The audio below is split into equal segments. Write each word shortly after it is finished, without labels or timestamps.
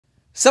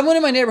Someone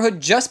in my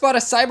neighborhood just bought a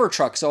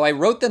Cybertruck, so I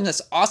wrote them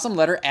this awesome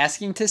letter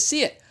asking to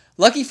see it.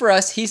 Lucky for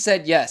us, he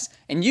said yes,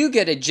 and you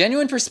get a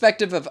genuine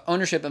perspective of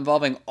ownership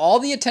involving all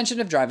the attention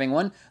of driving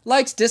one,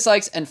 likes,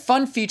 dislikes, and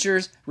fun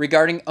features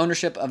regarding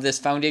ownership of this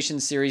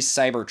Foundation Series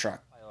Cybertruck.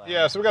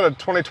 Yeah, so we got a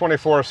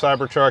 2024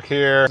 Cybertruck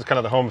here. It's kind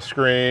of the home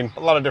screen. A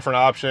lot of different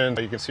options.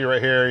 You can see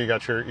right here, you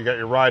got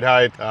your ride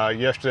height.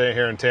 Yesterday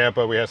here in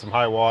Tampa, we had some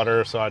high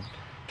water, so I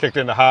kicked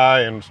into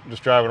high and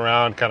just driving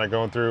around, kind of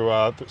going through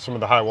some of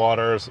the high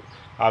waters.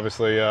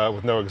 Obviously,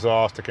 with no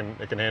exhaust, it can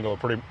handle a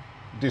pretty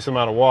decent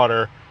amount of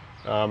water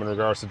in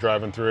regards to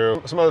driving through.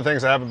 Some other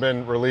things that haven't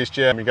been released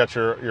yet. You got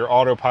your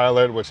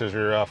autopilot, which is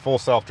your full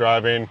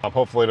self-driving.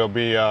 Hopefully, it'll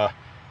be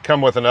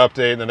come with an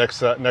update in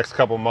the next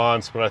couple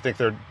months. But I think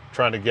they're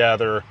trying to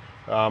gather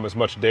as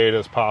much data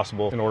as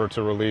possible in order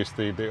to release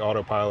the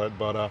autopilot.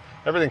 But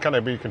everything kind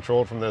of be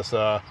controlled from this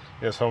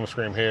home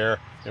screen here.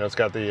 You know, it's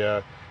got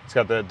the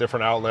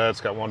different outlets.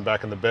 It's got one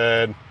back in the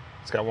bed.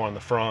 It's got one in the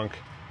front.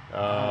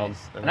 Nice.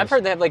 And I've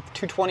heard they have like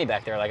 220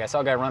 back there. Like I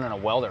saw a guy running a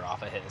welder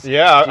off of his.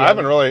 Yeah, I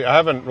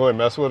haven't really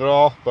messed with it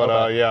all, but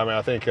okay. Yeah, I mean,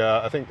 I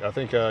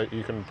think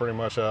you can pretty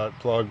much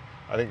plug.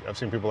 I think I've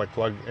seen people like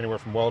plug anywhere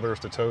from welders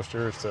to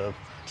toasters to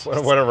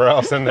whatever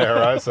else in there,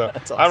 right? So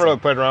awesome. I haven't really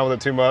played around with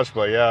it too much,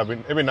 but yeah,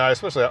 it'd be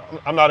nice. Especially,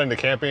 I'm not into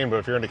camping, but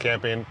if you're into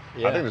camping,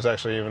 yeah. I think there's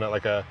actually even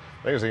like a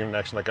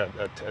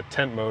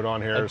tent mode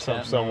on here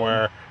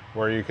somewhere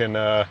where you can.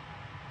 I'm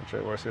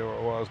sure where I see where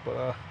it was,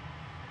 but.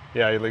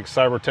 Yeah, like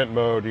cyber tent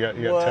mode. You got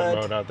tent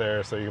mode out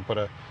there, so you can put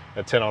a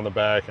tent on the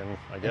back, and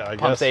I guess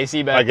pumps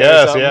AC back. I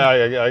guess, yeah,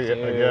 I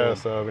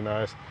guess so. It'd be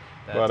nice.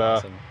 That's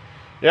awesome.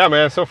 Yeah,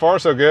 man. So far,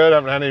 so good. I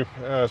haven't had any.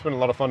 It's been a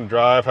lot of fun to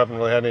drive. Haven't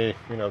really had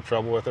any,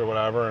 trouble with it or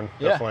whatever. And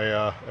definitely,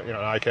 an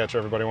eye catcher.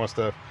 Everybody wants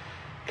to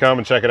come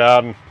and check it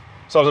out. And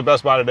so I was at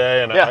Best Buy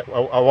today, and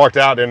I walked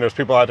out, and there's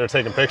people out there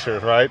taking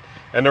pictures, right?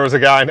 And there was a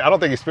guy. I don't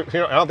think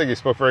he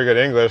spoke very good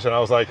English, and I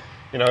was like.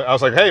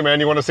 Hey man,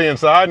 you want to see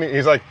inside? And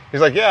he's like,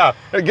 yeah.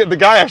 And the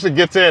guy actually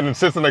gets in and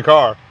sits in the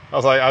car.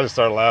 I just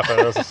started laughing.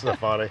 This is so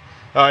funny.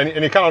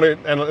 And he kind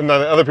of, and the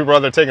other people are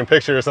out there taking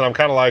pictures, and I'm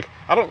kind of like,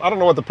 I don't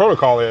know what the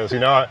protocol is.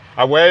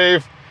 I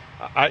wave.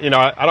 I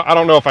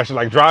don't know if I should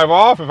like drive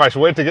off, if I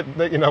should wait to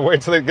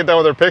wait till they get done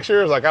with their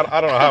pictures. Like I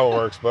don't know how it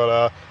works,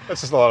 but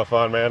it's just a lot of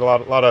fun, man. A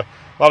lot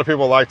of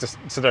people like to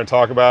sit there and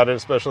talk about it,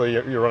 especially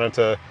you run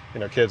into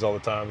kids all the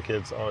time. The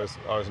kids always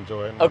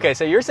enjoy it. Okay,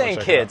 so you're saying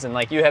kids, and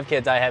like you have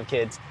kids, I have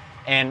kids,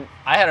 and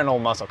I had an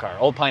old muscle car,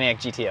 old Pontiac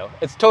GTO.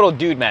 It's total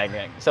dude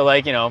magnet. So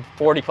like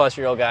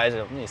 40-plus-year-old guys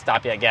will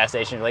stop you at gas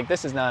station. You're like,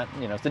 this is not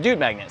it's the dude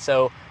magnet.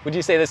 So would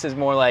you say this is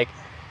more like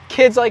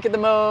kids like it the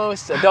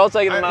most, adults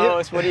like it the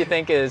most? What do you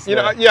think is?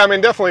 Yeah, I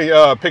mean, definitely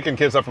picking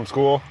kids up from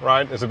school,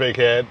 right? Is a big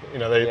hit.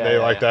 They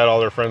like that.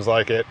 All their friends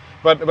like it.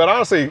 But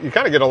honestly, you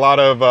kind of get a lot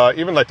of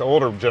even like the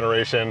older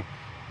generation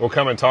will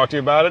come and talk to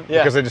you about it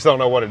because they just don't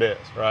know what it is,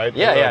 right?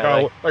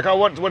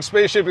 What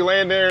spaceship you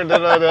land there, and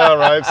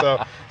right?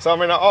 So I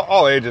mean,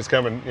 all ages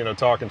come and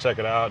talk and check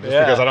it out. Just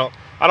because I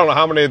don't know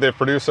how many they've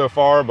produced so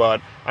far,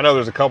 but I know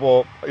there's a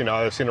couple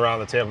I've seen around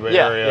the Tampa Bay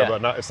area,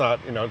 but it's not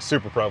it's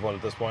super prevalent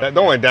at this point.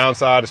 The only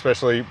downside,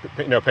 especially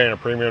paying a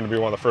premium to be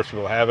one of the first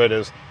people to have it,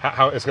 is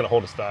how it's going to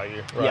hold its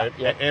value, right?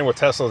 And with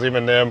Teslas,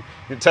 even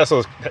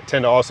Teslas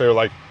tend to also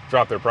like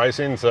drop their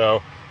pricing.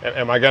 So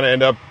am I going to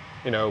end up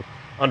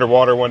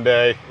underwater one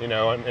day,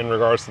 in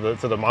regards to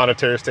the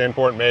monetary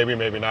standpoint?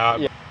 Maybe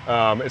not.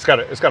 It's got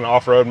an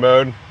off-road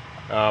mode.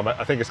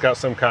 I think it's got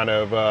some kind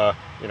of I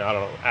don't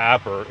know,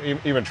 app or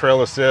even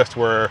trail assist,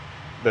 where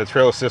the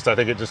trail assist, I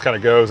think it just kind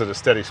of goes at a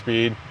steady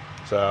speed.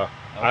 So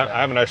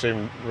I haven't actually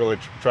even really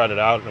tried it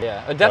out.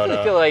 Yeah, I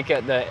definitely feel like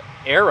the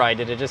air ride,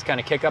 did it just kind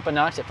of kick up a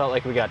notch? It felt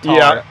like we got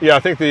taller. Yeah. I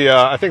think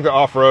the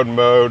off-road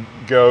mode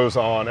goes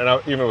on, and I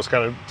even was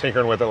kind of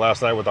tinkering with it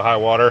last night with the high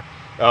water.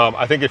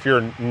 I think if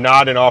you're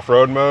not in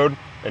off-road mode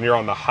and you're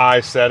on the high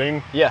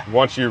setting,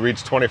 once you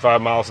reach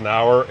 25 miles an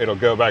hour, it'll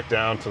go back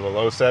down to the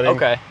low setting.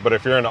 Okay. But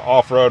if you're in the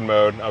off-road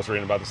mode, I was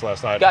reading about this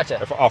last night.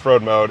 Gotcha. If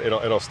off-road mode,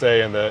 it'll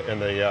stay in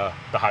the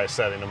highest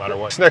setting no matter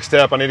what. Next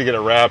step, I need to get it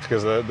wrapped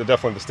because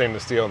definitely the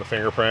stainless steel and the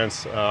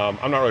fingerprints.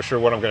 I'm not really sure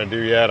what I'm going to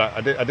do yet.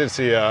 I did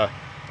see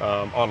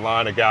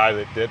online a guy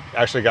that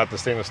actually got the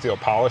stainless steel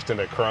polished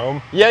into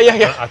chrome. Yeah.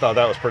 I thought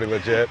that was pretty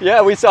legit.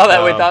 Yeah, we saw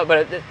that. We thought,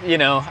 but are you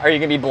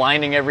going to be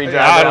blinding every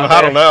driver?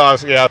 I don't know.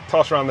 I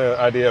tossed around the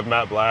idea of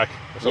matte black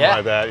or something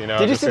like that.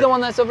 Did you see the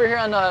one that's over here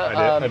on the?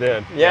 I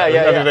did. Yeah.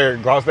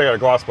 They got a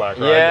gloss black,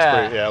 right?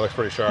 Yeah. It looks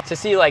pretty sharp. To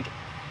see like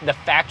the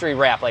factory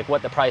wrap, like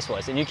what the price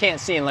was, and you can't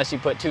see unless you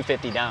put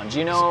 $250 down. Do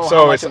you know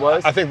how much it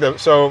was? I think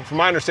from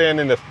my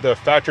understanding, the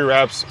factory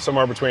wrap's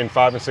somewhere between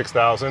 $5,000 and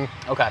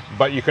 $6,000. Okay.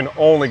 But you can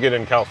only get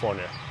it in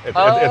California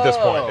at this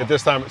point.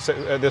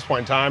 At this point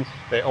in time,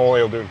 they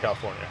only will do it in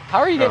California. How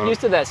are you getting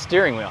used to that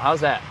steering wheel?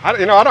 How's that? I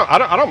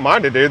don't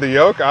mind it, dude. The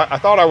yoke, I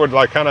thought I would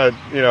like kind of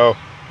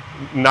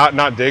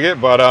not dig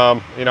it, but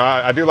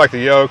I do like the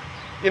yoke.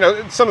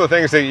 Some of the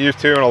things they used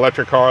to in an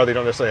electric car they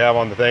don't necessarily have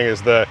on the thing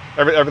is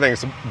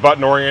everything's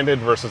button oriented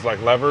versus like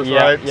levers,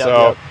 right?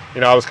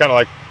 I was kind of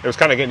like, it was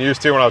kind of getting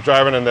used to when I was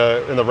driving in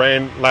the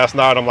rain last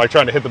night. I'm like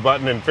trying to hit the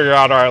button and figure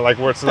out, all right, like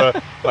what's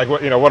the like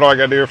what what do I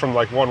got to do from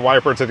like one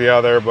wiper to the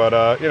other? But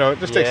it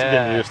just takes some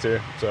getting used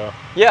to. So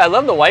yeah, I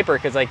love the wiper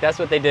because like that's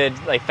what they did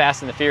like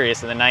Fast and the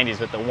Furious in the '90s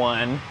with the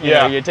one. You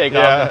know, you take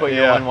off and put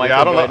your one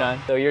wiper blade on.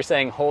 So you're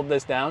saying hold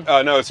this down?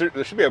 No,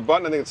 there should be a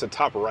button. I think it's the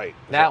top right.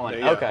 That one.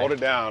 Yeah, okay. Hold it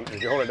down.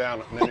 If you hold it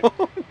down, and then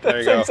there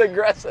you go. That's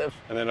aggressive.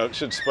 And then it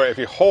should spray. If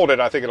you hold it,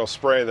 I think it'll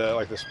spray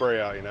the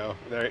spray out.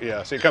 There,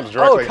 yeah. So it comes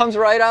directly. Oh, it comes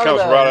right out of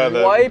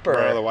the wiper.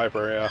 Right out of the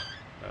wiper. Yeah.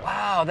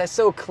 Wow, that's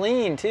so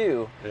clean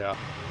too. Yeah.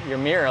 Your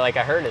mirror, like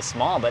I heard, is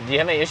small, but do you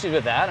have any issues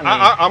with that?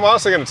 I'm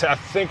honestly going to. I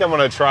think I'm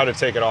going to try to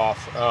take it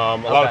off. A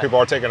lot of people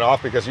are taking it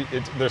off because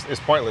it's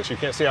pointless. You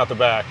can't see out the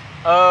back.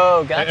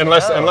 Oh, gotcha.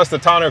 Unless the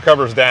tonneau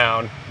cover's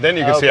down, then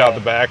you can see out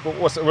the back. But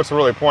what's the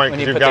really point? When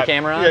you put the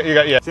camera on?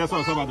 Yeah. See, that's what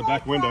I'm talking about the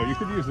back window. You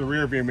could use the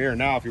rear view mirror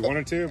now if you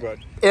wanted to, but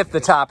if the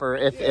topper,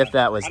 if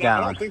that was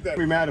down. I don't think that'd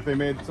be mad if they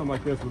made something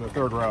like this with a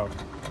third row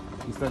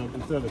instead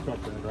of the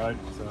truck bed, right?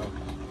 So.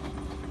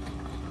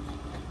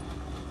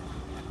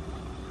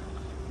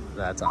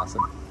 That's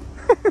awesome.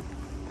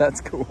 That's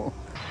cool.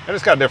 And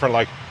it's got different,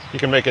 like you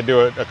can make it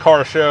do a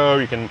car show.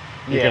 You can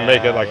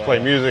make it like play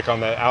music on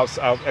the out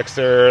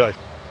exterior. Like.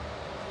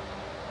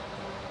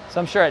 So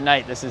I'm sure at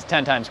night this is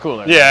 10 times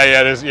cooler.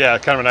 Yeah, it is. Yeah,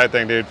 kind of a night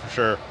thing, dude, for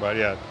sure. But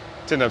yeah,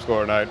 10 times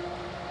cooler at night.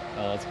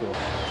 Oh, that's cool.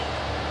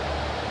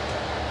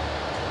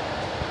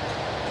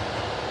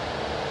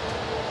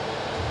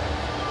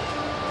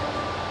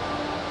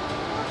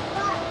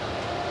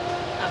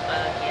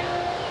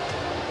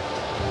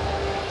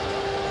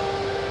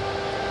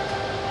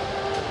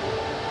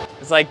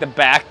 It's like the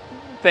back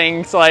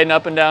thing sliding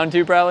up and down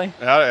too, probably?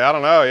 I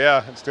don't know,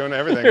 yeah. It's doing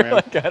everything, man.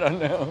 Like, I don't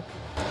know.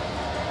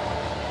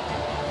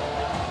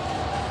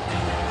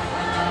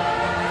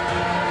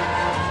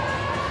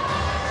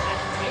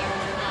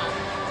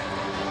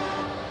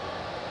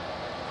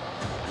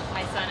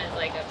 My son is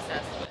like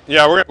obsessed with it.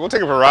 Yeah, we'll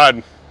take it for a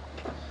ride.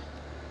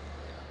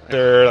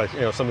 They're like,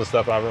 some of the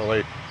stuff I haven't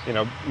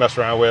really, messed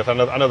around with. I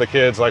know the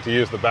kids like to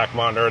use the back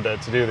monitor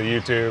to do the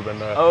YouTube and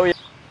the... Oh, yeah.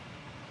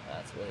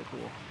 That's really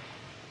cool.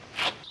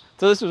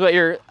 So this is what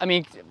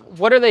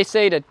what do they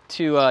say to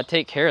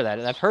take care of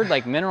that? I've heard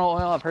like mineral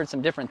oil. I've heard some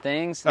different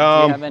things. Do you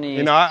have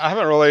any? I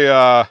haven't really.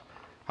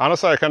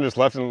 Honestly, I kind of just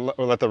left and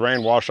let the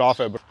rain wash off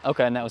it. But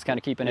okay, and that was kind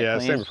of keeping it clean. Yeah,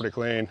 it seemed pretty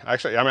clean.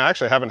 Actually, I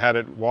actually haven't had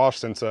it washed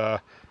since I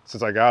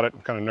got it.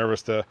 I'm kind of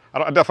nervous to.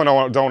 I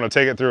definitely don't want to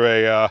take it through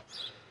a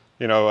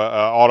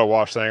auto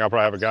wash thing. I'll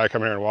probably have a guy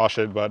come here and wash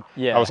it. But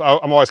yeah,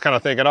 I'm always kind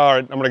of thinking, all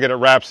right, I'm gonna get it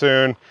wrapped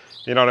soon.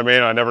 You know what I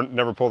mean? I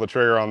never pull the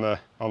trigger on the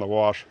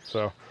wash.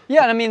 So.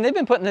 Yeah, I mean, they've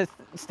been putting the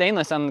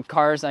stainless on the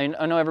cars. I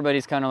know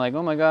everybody's kind of like,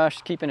 oh my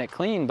gosh, keeping it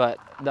clean, but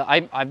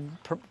I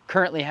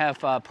currently have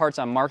parts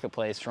on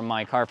Marketplace from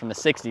my car from the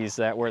 60s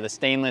that were the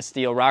stainless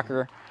steel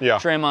rocker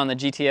trim on the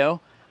GTO.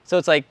 So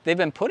it's like they've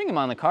been putting them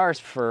on the cars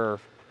forever.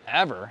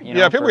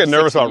 Yeah, people get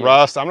nervous about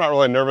rust. I'm not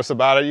really nervous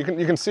about it.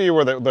 You can see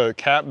where the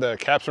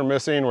caps are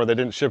missing, where they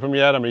didn't ship them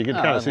yet. I mean, you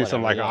can kind of see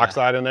some like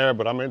oxide in there,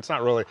 but I mean, it's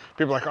not really.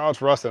 People are like, oh,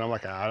 it's rusted. I'm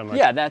like,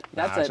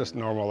 it's just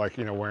normal, like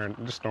wearing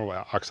just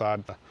normal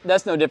oxide.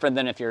 That's no different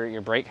than if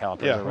your brake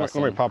calipers are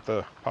rusted. Let me pop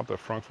the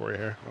frunk for you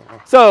here.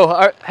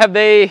 So have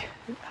they?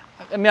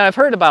 I mean, I've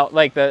heard about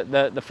like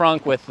the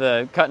frunk with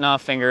the cutting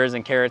off fingers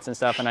and carrots and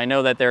stuff, and I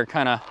know that they're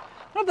kind of.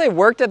 I don't know if they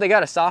worked it. They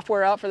got a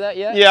software out for that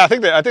yet? Yeah, I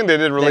think they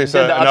did release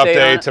an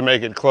update to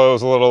make it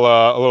close a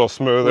little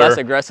smoother, less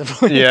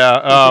aggressively.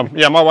 Yeah,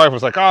 yeah. My wife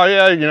was like, "Oh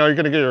yeah, you're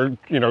gonna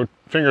get your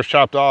fingers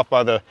chopped off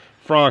by the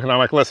frunk," and I'm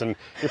like, "Listen,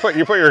 you put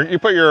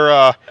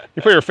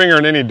your finger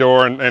in any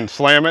door and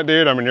slam it,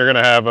 dude. I mean, you're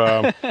gonna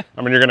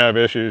have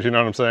issues. You know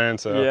what I'm saying?"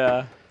 So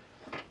yeah.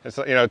 It's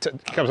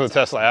it comes with a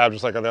Tesla app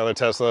just like the other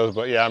Teslas,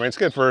 but yeah, I mean it's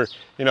good for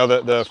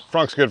the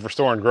frunk's good for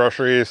storing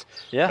groceries.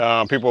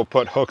 Yeah. People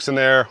put hooks in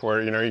there where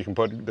you can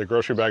put the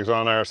grocery bags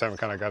on there. So I haven't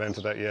kind of got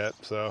into that yet.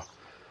 So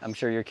I'm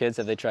sure your kids,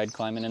 have they tried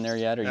climbing in there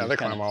yet? Or yeah, they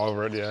climb all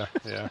over it. Yeah,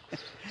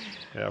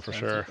 yeah, for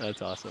sure.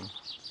 That's awesome.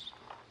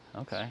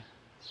 Okay,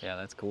 yeah,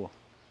 that's cool.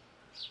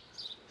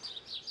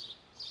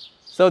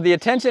 So the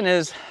attention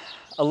is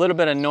a little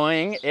bit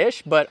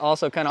annoying-ish, but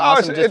also kind of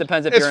awesome. It just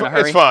depends if you're in a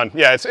hurry. It's fun.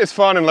 Yeah, it's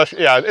fun unless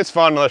you're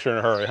in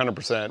a hurry,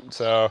 100%.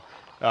 So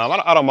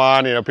I don't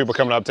mind, people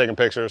coming up, taking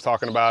pictures,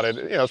 talking about it.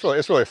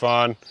 It's really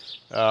fun.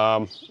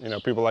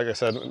 People, like I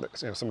said,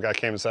 some guy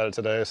came and said it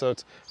today, so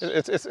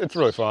it's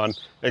really fun.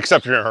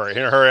 Except you're in a hurry.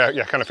 In a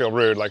hurry, I kind of feel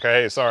rude. Like,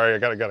 hey, sorry, I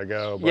gotta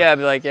go. But, yeah, I'd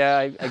be like, yeah,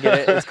 I get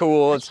it. It's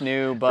cool. It's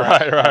new, but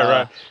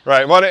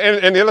right. Well,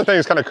 and the other thing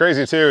that's kind of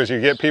crazy too is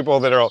you get people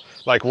that are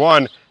like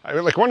one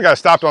guy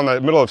stopped on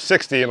the middle of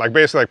 60 and like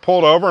basically like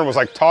pulled over and was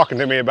like talking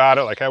to me about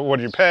it. Like, hey, what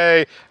did you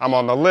pay? I'm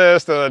on the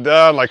list. And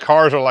like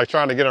cars are like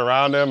trying to get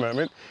around him. I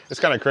mean, it's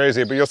kind of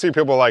crazy, but you'll see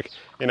people like,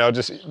 they'll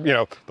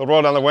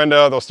roll down the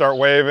window, they'll start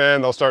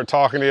waving, they'll start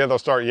talking to you, they'll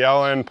start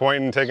yelling,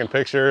 pointing, taking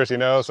pictures,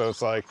 so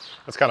it's like,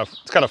 it's kind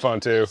of fun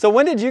too. So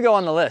when did you go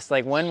on the list?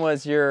 Like when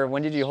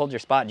did you hold your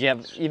spot? Do you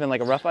have even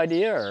like a rough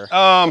idea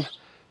or?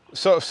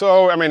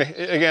 So I mean,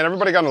 again,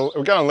 everybody got on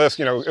a list.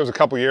 You know, it was a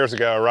couple years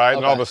ago, right?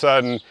 And all of a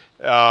sudden,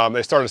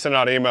 they started sending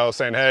out emails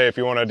saying, "Hey, if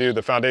you want to do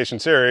the Foundation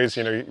Series,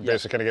 you know, you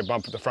basically kind of get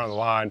bumped at the front of the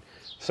line."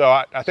 So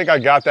I think I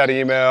got that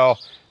email.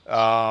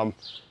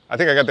 I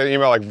think I got that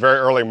email like very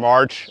early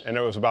March, and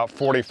it was about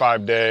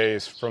 45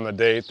 days from the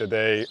date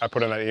that I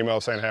put in that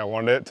email saying, "Hey, I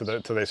wanted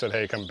it," to they said,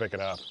 "Hey, come pick it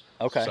up."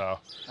 Okay. So,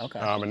 okay.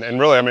 And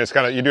really, I mean, it's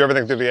kind of, you do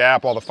everything through the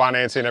app, all the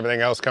financing,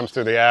 everything else comes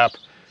through the app.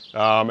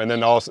 And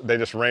then also they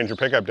just arrange your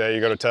pickup day.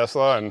 You go to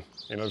Tesla and,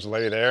 you know, there's a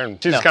lady there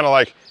and she's just kind of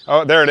like,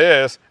 oh, there it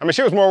is. I mean,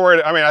 she was more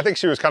worried. I mean, I think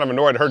she was kind of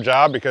annoyed at her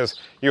job because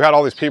you had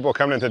all these people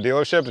coming into the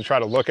dealership to try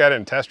to look at it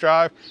and test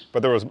drive.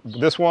 But there was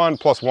this one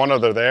plus one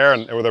other there,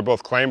 and they're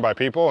both claimed by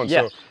people. And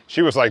so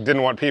she was like,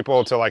 didn't want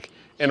people to like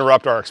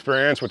interrupt our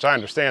experience, which I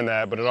understand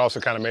that, but it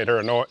also kind of made her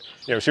annoyed.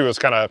 You know, she was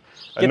kind of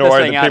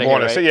annoyed that people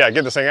want to say,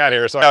 get this thing out of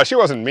here. So she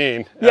wasn't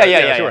mean. She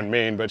wasn't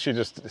mean, but she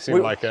just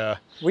seemed like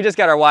we just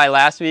got our Y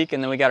last week,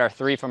 and then we got our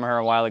 3 from her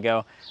a while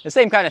ago. The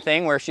same kind of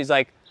thing where she's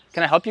like,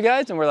 "Can I help you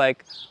guys?" And we're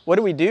like, "What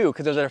do we do?"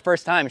 Because it was our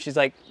first time. And she's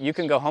like, "You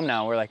can go home now."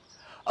 And we're like,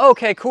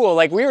 "Okay, cool."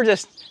 Like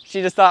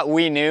she just thought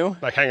we knew.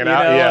 Like hanging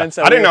out, yeah.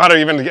 So I didn't know how to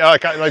even, dude, I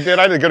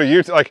had to go to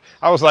YouTube. Like,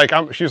 I was like,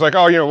 she was like,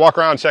 "Oh, you know, walk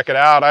around, check it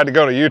out." I had to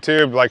go to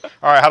YouTube, like,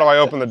 all right, how do I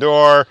open the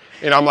door?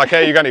 You know, I'm like,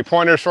 "Hey, you got any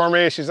pointers for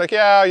me?" She's like,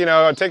 "Yeah, you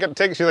know, take it.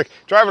 She's like,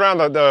 drive around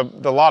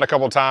the lot a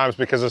couple of times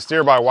because the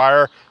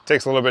steer-by-wire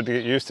takes a little bit to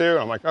get used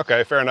to." I'm like,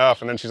 "Okay, fair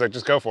enough." And then she's like,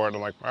 "Just go for it." And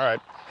I'm like, "All right,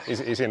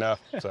 easy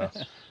enough." So.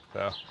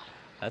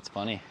 That's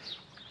funny.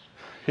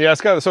 Yeah,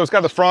 it's got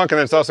the front, and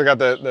then it's also got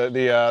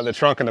the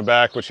trunk in the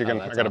back, which you can.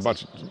 I got a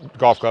bunch of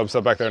golf club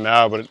stuff back there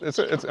now, but it's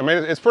I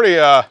mean, it's pretty.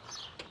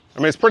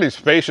 It's pretty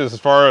spacious as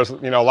far as,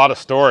 you know, a lot of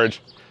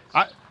storage.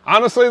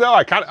 Honestly though,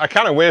 I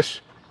kind of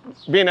wish,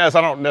 being as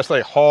I don't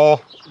necessarily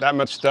haul that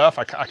much stuff,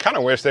 I kind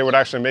of wish they would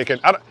actually make it.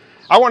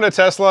 I wanted a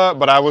Tesla,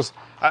 but I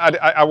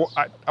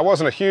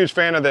wasn't a huge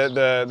fan of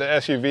the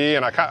SUV,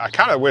 and I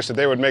kind of wish that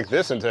they would make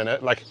this into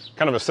like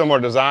kind of a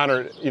similar design,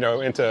 or, you know,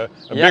 into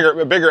a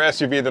bigger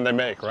SUV than they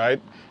make, right?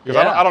 Because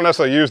I don't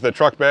necessarily use the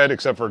truck bed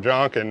except for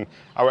junk, and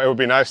it would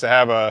be nice to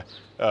have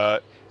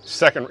a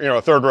second, you know,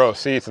 a third row of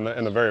seats in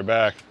the very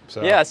back.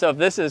 So. Yeah, so if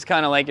this is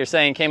kind of like you're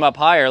saying, came up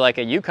higher like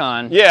a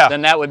Yukon,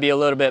 then that would be a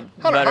little bit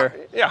better.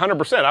 Yeah,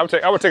 100%.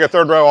 I would take a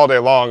third row all day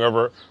long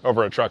over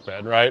a truck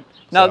bed, right?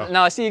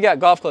 Now I see you got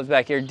golf clubs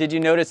back here. Did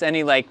you notice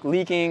any like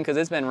leaking? Because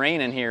it's been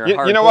raining here.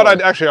 You know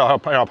what?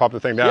 I'll pop the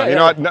thing down. You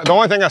know what? The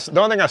only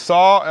thing I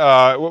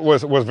saw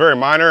was very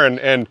minor,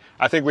 and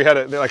I think we had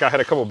I had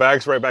a couple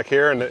bags right back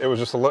here, and it was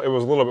just a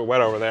little bit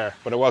wet over there.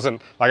 But it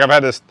wasn't like, I've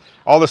had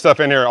all this stuff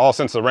in here all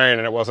since the rain,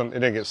 and it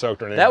didn't get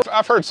soaked or anything.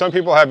 I've heard some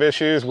people have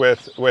issues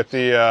with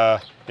the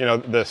you know,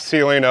 the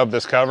sealing of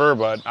this cover,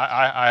 but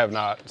I have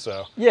not.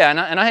 So yeah,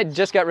 and I had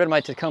just got rid of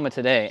my Tacoma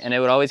today, and it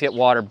would always get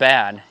water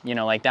bad, you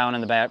know, like down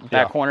in the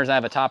back corners. I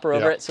have a topper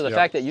over it, so the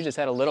fact that you just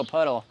had a little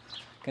puddle,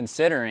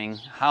 considering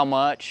how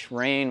much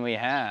rain we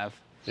have,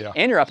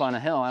 and you're up on a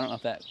hill, I don't know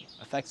if that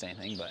affects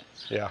anything, but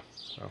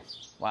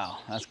wow,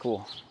 that's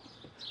cool.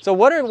 So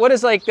what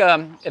is like,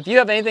 if you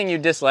have anything you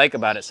dislike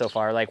about it so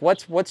far, like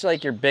what's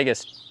like your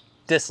biggest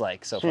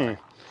dislike so far?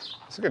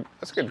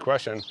 That's a good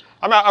question.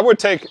 I mean,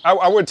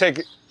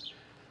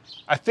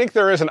 I think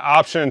there is an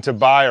option to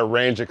buy a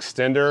range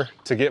extender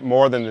to get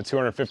more than the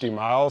 250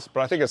 miles, but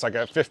I think it's like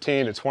a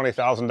 $15,000 to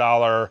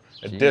 $20,000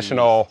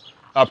 additional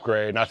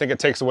upgrade, and I think it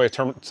takes away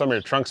some of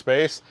your trunk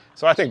space.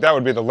 So I think that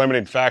would be the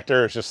limiting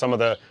factor. It's just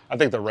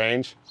the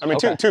range. I mean,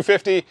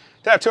 250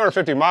 to have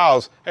 250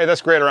 miles. Hey,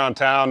 that's great around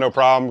town, no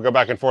problem. Go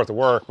back and forth to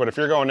work. But if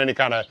you're going any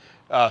kind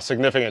of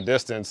significant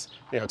distance,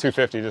 you know,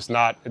 250 just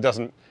not.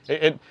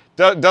 It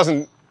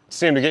doesn't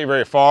seem to get you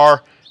very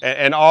far.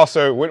 And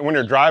also when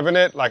you're driving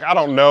it, like, I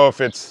don't know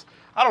if it's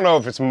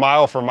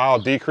mile for mile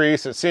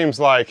decrease. It seems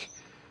like,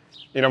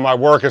 you know, my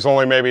work is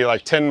only maybe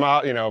like 10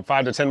 miles, you know,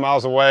 5 to 10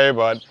 miles away,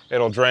 but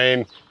it'll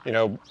drain, you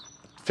know,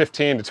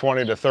 15 to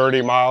 20 to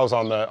 30 miles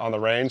on the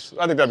range.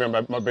 I think that'd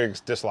be my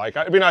biggest dislike.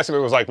 It'd be nice if it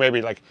was like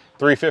maybe like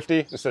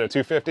 350 instead of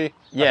 250.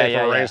 From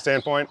a range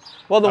standpoint.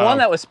 Well, the one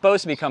that was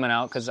supposed to be coming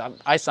out, because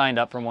I signed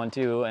up for one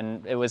too,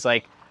 and it was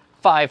like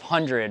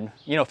 500,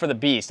 you know, for the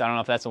Beast. I don't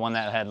know if that's the one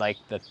that had like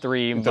the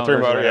three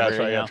motors.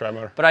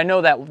 Tri-motor. But I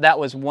know that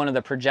was one of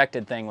the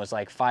projected thing, was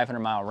like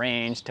 500-mile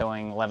range,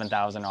 towing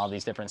 11,000, all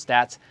these different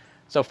stats.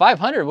 So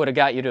 500 would have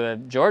got you to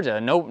Georgia,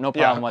 no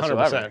problem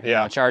whatsoever. You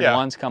know, charge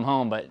once, come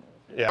home, but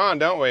come on,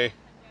 don't we?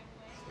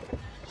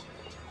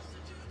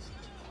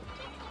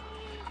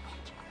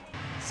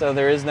 So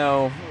there is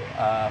no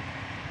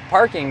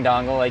parking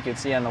dongle like you'd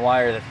see on the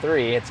Wire, the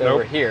 3. It's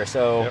over here.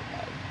 So.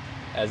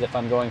 As if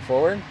I'm going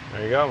forward.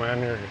 There you go,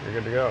 man. You're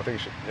good to go. I think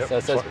you should. Yep. So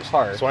it says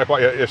park. Swipe.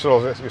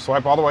 You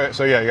swipe all the way.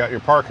 So yeah, you got your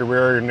park, your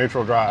rear, your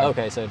neutral drive.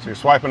 Okay, so you're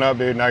swiping up,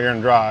 dude. Now you're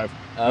in drive.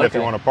 And if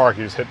you want to park,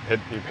 you just hit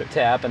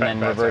tap, and then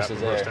reverses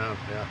there. Reverse down.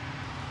 Yeah.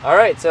 All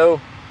right, so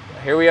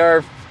here we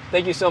are.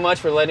 Thank you so much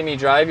for letting me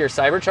drive your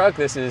Cybertruck.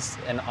 This is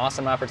an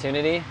awesome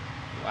opportunity.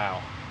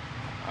 Wow.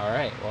 All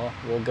right, well,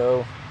 we'll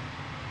go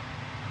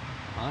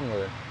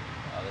onward.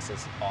 Oh, this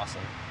is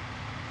awesome.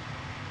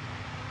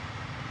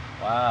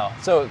 Wow.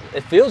 So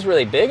it feels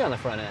really big on the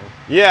front end.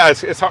 Yeah,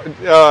 it's hard.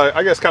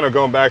 I guess kind of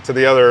going back to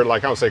the other,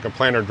 like I would say,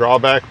 complaint or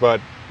drawback, but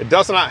it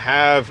does not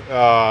have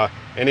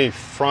any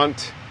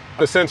front.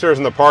 The sensors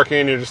in the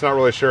parking, you're just not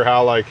really sure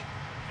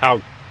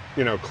how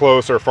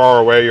close or far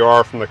away you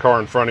are from the car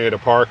in front of you to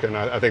park, and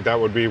I think that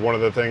would be one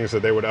of the things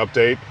that they would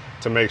update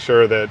to make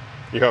sure that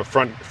you have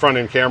front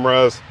end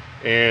cameras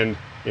and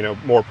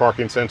more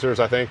parking sensors.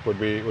 I think would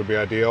be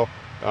ideal.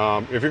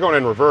 If you're going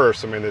in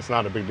reverse, I mean, it's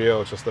not a big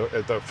deal. It's just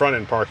the front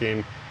end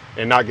parking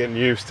and not getting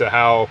used to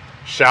how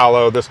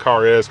shallow this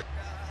car is.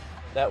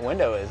 That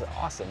window is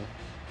awesome.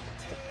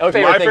 My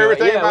favorite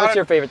thing about what's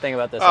your favorite thing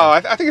about this? Oh,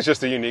 I think it's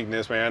just the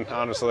uniqueness, man.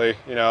 Honestly,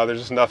 there's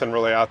just nothing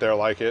really out there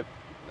like it.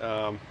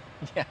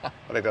 Yeah.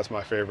 I think that's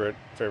my favorite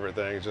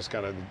thing. It's just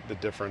kind of the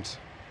difference.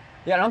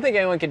 Yeah, I don't think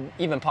anyone could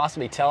even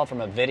possibly tell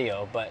from a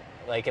video, but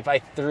like if I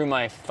threw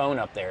my phone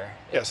up there.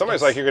 Yeah,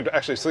 somebody's like you could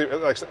actually sleep.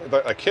 Like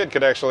a kid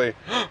could actually.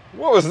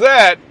 What was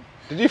that?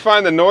 Did you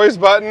find the noise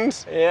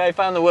buttons? Yeah, I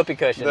found the whoopee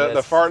cushion.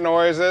 The fart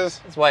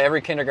noises. That's why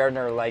every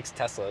kindergartner likes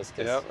Teslas.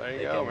 Yep, there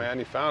you go, man.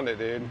 You found it,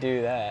 dude.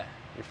 Do that.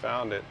 You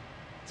found it.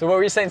 So what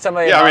were you saying?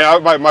 Somebody? Yeah, I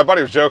mean, my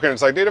buddy was joking.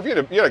 It's like, dude, if you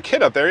had a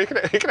kid up there, you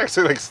could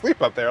actually like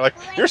sleep up there. Like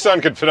your son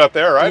could fit up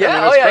there, right?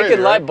 Yeah, I mean, I could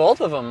lie right?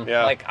 both of them.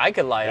 Yeah. Like I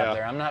could lie up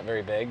there. I'm not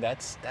very big.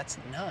 That's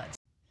nuts.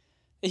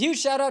 A huge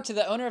shout out to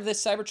the owner of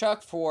this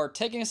Cybertruck for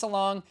taking us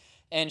along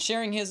and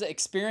sharing his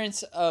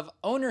experience of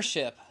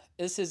ownership.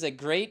 This is a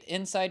great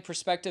inside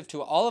perspective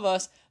to all of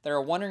us that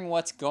are wondering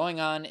what's going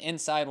on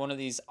inside one of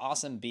these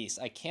awesome beasts.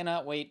 I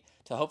cannot wait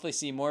to hopefully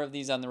see more of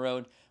these on the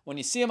road. When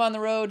you see them on the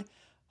road,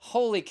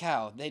 holy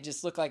cow, they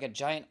just look like a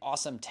giant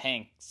awesome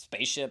tank,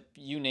 spaceship,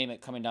 you name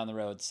it, coming down the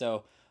road.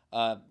 So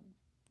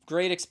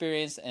great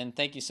experience, and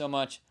thank you so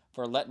much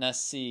for letting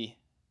us see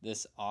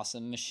this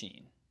awesome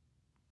machine.